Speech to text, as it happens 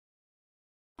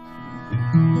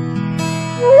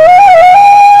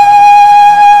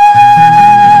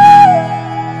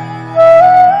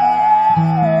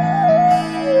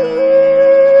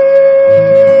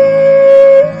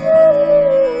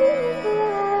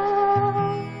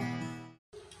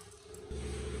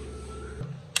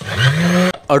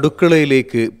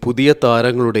അടുക്കളയിലേക്ക് പുതിയ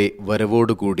താരങ്ങളുടെ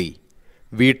വരവോടുകൂടി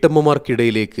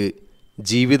വീട്ടമ്മമാർക്കിടയിലേക്ക്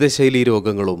ജീവിതശൈലീ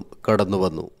രോഗങ്ങളും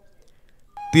കടന്നുവന്നു.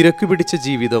 തിരക്ക് പിടിച്ച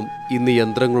ജീവിതം ഇന്ന്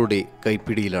യന്ത്രങ്ങളുടെ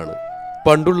കൈപ്പിടിയിലാണ്.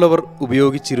 പണ്ടുള്ളവർ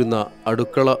ഉപയോഗിച്ചിരുന്ന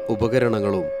അടുക്കള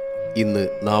ഉപകരണങ്ങളും ഇന്ന്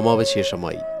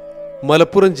നാമാവശേഷമായി.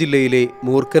 മലപ്പുറം ജില്ലയിലെ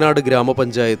മൂർക്കനാട്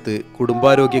ഗ്രാമപഞ്ചായത്ത്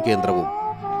കുടുംബാരോഗ്യ കേന്ദ്രവും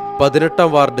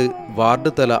 18ാം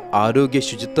വാർഡ് തല ആരോഗ്യ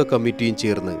ശുചിത്വ കമ്മിറ്റിയും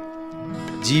ചേർന്ന്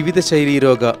ജീവിതശൈലീ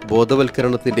രോഗ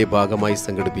ബോധവൽക്കരണത്തിന്റെ ഭാഗമായി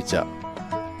സംഘടിപ്പിച്ച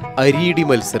അരിയിടി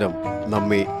മത്സരം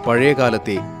നമ്മെ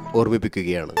പഴയകാലത്തെ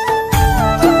ഓർമ്മിപ്പിക്കുകയാണ്.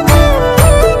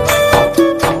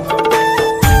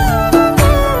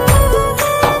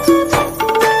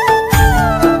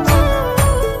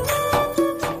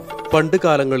 പണ്ട്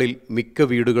കാലങ്ങളിൽ മിക്ക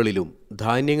വീടുകളിലും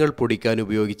ധാന്യങ്ങൾ പൊടിക്കാൻ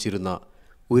ഉപയോഗിച്ചിരുന്ന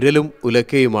ഉരലും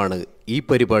ഉലക്കയുമാണ് ഈ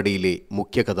പരിപാടിയിലെ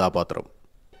മുഖ്യ കഥാപാത്രം.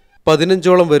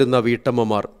 15ഓളം വരുന്ന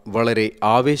വീട്ടമ്മമാർ വളരെ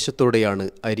ആവേശത്തോടെയാണ്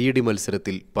അരിയിടി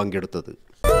മത്സരത്തിൽ പങ്കെടുത്തത്.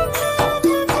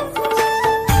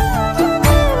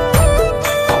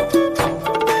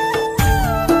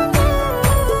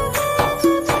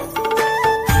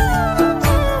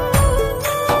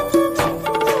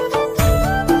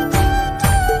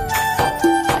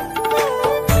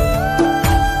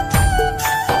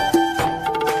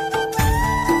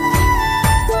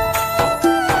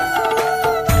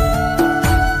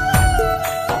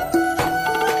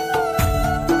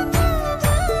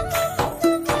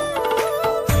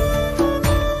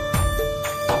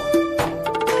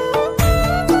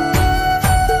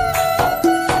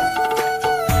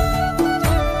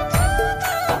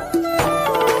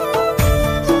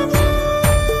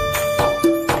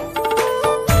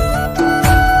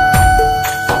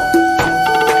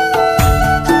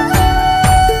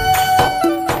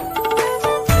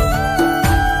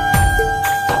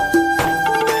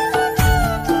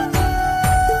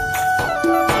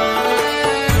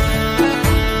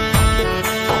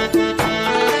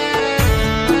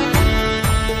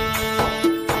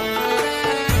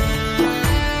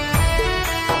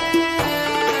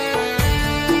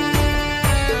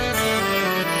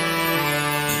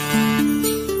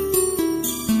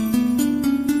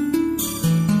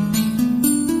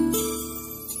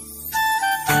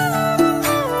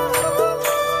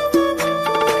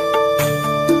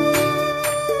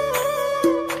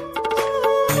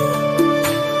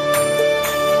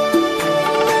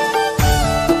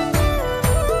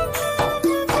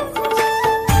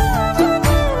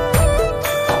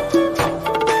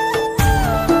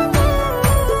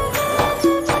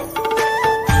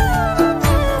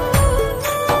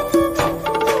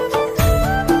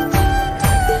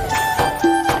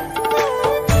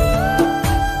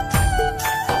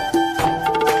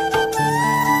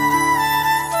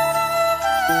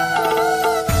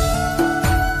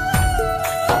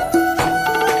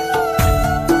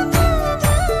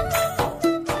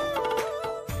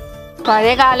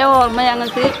 പഴയ കാലം ഓർമ്മ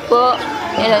ഞങ്ങൾക്ക് ഇപ്പോൾ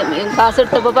ക്ലാസ്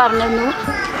എടുത്തപ്പോൾ പറഞ്ഞിരുന്നു.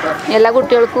 എല്ലാ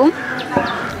കുട്ടികൾക്കും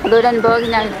അതൊരു അനുഭവം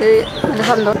ഞങ്ങൾക്ക് നല്ല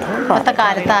സന്തോഷം. ഇപ്പോഴത്തെ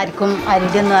കാലത്ത് ആർക്കും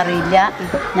അരിയൊന്നും അറിയില്ല.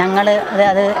 ഞങ്ങൾ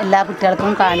അത് എല്ലാ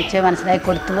കുട്ടികൾക്കും കാണിച്ച് മനസ്സിലാക്കി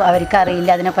കൊടുത്തു. അവർക്ക്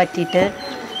അറിയില്ല അതിനെ പറ്റിയിട്ട്.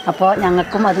 അപ്പോൾ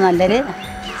ഞങ്ങൾക്കും അത് നല്ലൊരു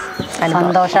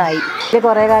സന്തോഷമായി.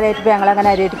 കുറേ കാലമായിട്ട് ഇപ്പോൾ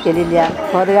ഞങ്ങളങ്ങനെ അരി ഒരിക്കലില്ല.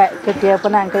 അപ്പോൾ അത്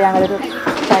കിട്ടിയപ്പോൾ ഞങ്ങളൊരു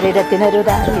ശരീരത്തിനൊരു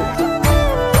ഇതായി.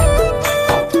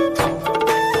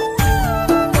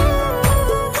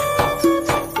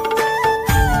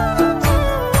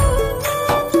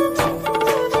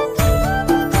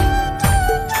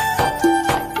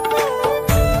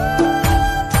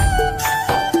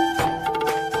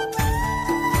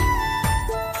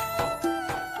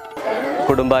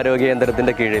 കുടുംബാരോഗ്യ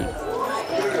കേന്ദ്രത്തിൻ്റെ കീഴിൽ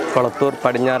കൊളത്തൂർ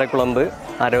പടിഞ്ഞാറക്കുളമ്പ്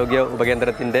ആരോഗ്യ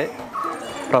ഉപകേന്ദ്രത്തിൻ്റെ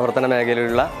പ്രവർത്തന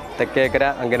മേഖലയിലുള്ള തെക്കേക്കര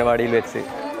അംഗനവാടിയിൽ വെച്ച്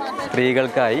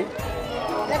സ്ത്രീകൾക്കായി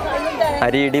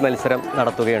അരിയിടി മത്സരം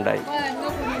നടത്തുകയുണ്ടായി.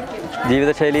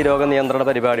 ജീവിതശൈലി രോഗ നിയന്ത്രണ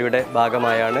പരിപാടിയുടെ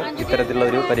ഭാഗമായാണ് ഇത്തരത്തിലുള്ള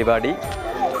ഒരു പരിപാടി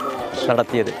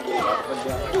നടത്തിയത്.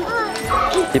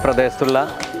 ഈ പ്രദേശത്തുള്ള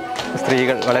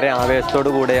സ്ത്രീകൾ വളരെ ആവേശത്തോടു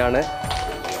കൂടെയാണ്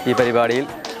ഈ പരിപാടിയിൽ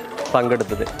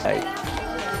പങ്കെടുത്തത്.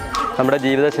 നമ്മുടെ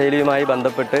ജീവിതശൈലിയുമായി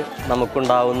ബന്ധപ്പെട്ട്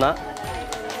നമുക്കുണ്ടാവുന്ന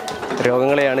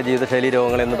രോഗങ്ങളെയാണ് ജീവിതശൈലി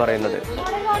രോഗങ്ങളെന്ന് പറയുന്നത്.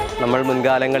 നമ്മൾ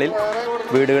മുൻകാലങ്ങളിൽ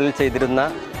വീടുകളിൽ ചെയ്തിരുന്ന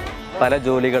പല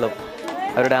ജോലികളും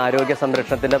അവരുടെ ആരോഗ്യ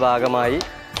സംരക്ഷണത്തിൻ്റെ ഭാഗമായി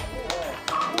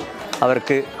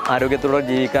അവർക്ക് ആരോഗ്യത്തോടെ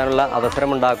ജീവിക്കാനുള്ള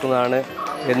അവസരമുണ്ടാക്കുന്നതാണ്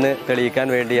എന്ന് തെളിയിക്കാൻ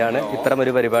വേണ്ടിയാണ്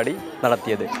ഇത്തരമൊരു പരിപാടി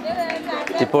നടത്തിയത്.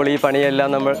 ഇപ്പോൾ ഈ പണിയെല്ലാം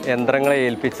നമ്മൾ യന്ത്രങ്ങളെ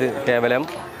ഏൽപ്പിച്ച് കേവലം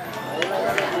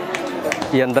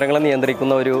യന്ത്രങ്ങളെ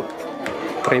നിയന്ത്രിക്കുന്ന ഒരു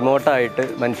റിമോട്ടായിട്ട്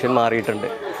മനുഷ്യൻ മാറിയിട്ടുണ്ട്.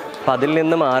 അപ്പം അതിൽ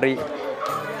നിന്ന് മാറി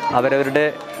അവരവരുടെ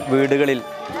വീടുകളിൽ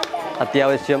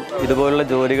അത്യാവശ്യം ഇതുപോലുള്ള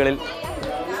ജോലികളിൽ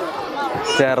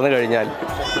ചേർന്ന് കഴിഞ്ഞാൽ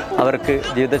അവർക്ക്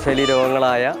ജീവിതശൈലി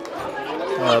രോഗങ്ങളായ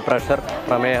പ്രഷർ,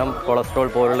 പ്രമേഹം, കൊളസ്ട്രോൾ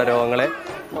പോലുള്ള രോഗങ്ങളെ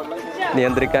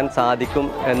നിയന്ത്രിക്കാൻ സാധിക്കും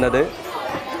എന്നത്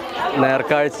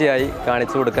നേർക്കാഴ്ചയായി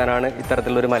കാണിച്ചു കൊടുക്കാനാണ്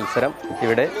ഇത്തരത്തിലുള്ളൊരു മത്സരം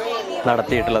ഇവിടെ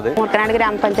നടത്തിയിട്ടുള്ളത്. മൂർക്കനാട്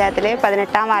ഗ്രാമപഞ്ചായത്തിലെ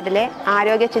 18-ാം വാർഡിലെ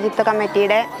ആരോഗ്യ ശുചിത്വ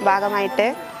കമ്മിറ്റിയുടെ ഭാഗമായിട്ട്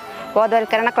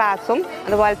ബോധവൽക്കരണ ക്ലാസ്സും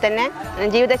അതുപോലെ തന്നെ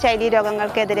ജീവിതശൈലി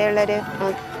രോഗങ്ങൾക്കെതിരെയുള്ളൊരു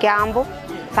ക്യാമ്പും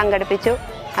സംഘടിപ്പിച്ചു.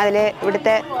 അതിൽ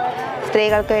ഇവിടുത്തെ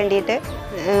സ്ത്രീകൾക്ക് വേണ്ടിയിട്ട്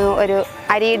ഒരു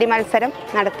അരിയിടി മത്സരം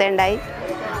നടത്തുകയുണ്ടായി.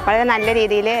 വളരെ നല്ല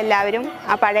രീതിയിൽ എല്ലാവരും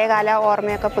ആ പഴയകാല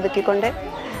ഓർമ്മയൊക്കെ പുതുക്കിക്കൊണ്ട്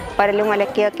ഉരലും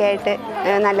ഒലക്കിയൊക്കെ ആയിട്ട്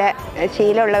നല്ല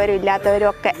ശീലമുള്ളവരും ഇല്ലാത്തവരും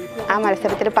ഒക്കെ ആ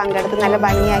മത്സരത്തിൽ പങ്കെടുത്ത് നല്ല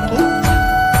ഭംഗിയാക്കി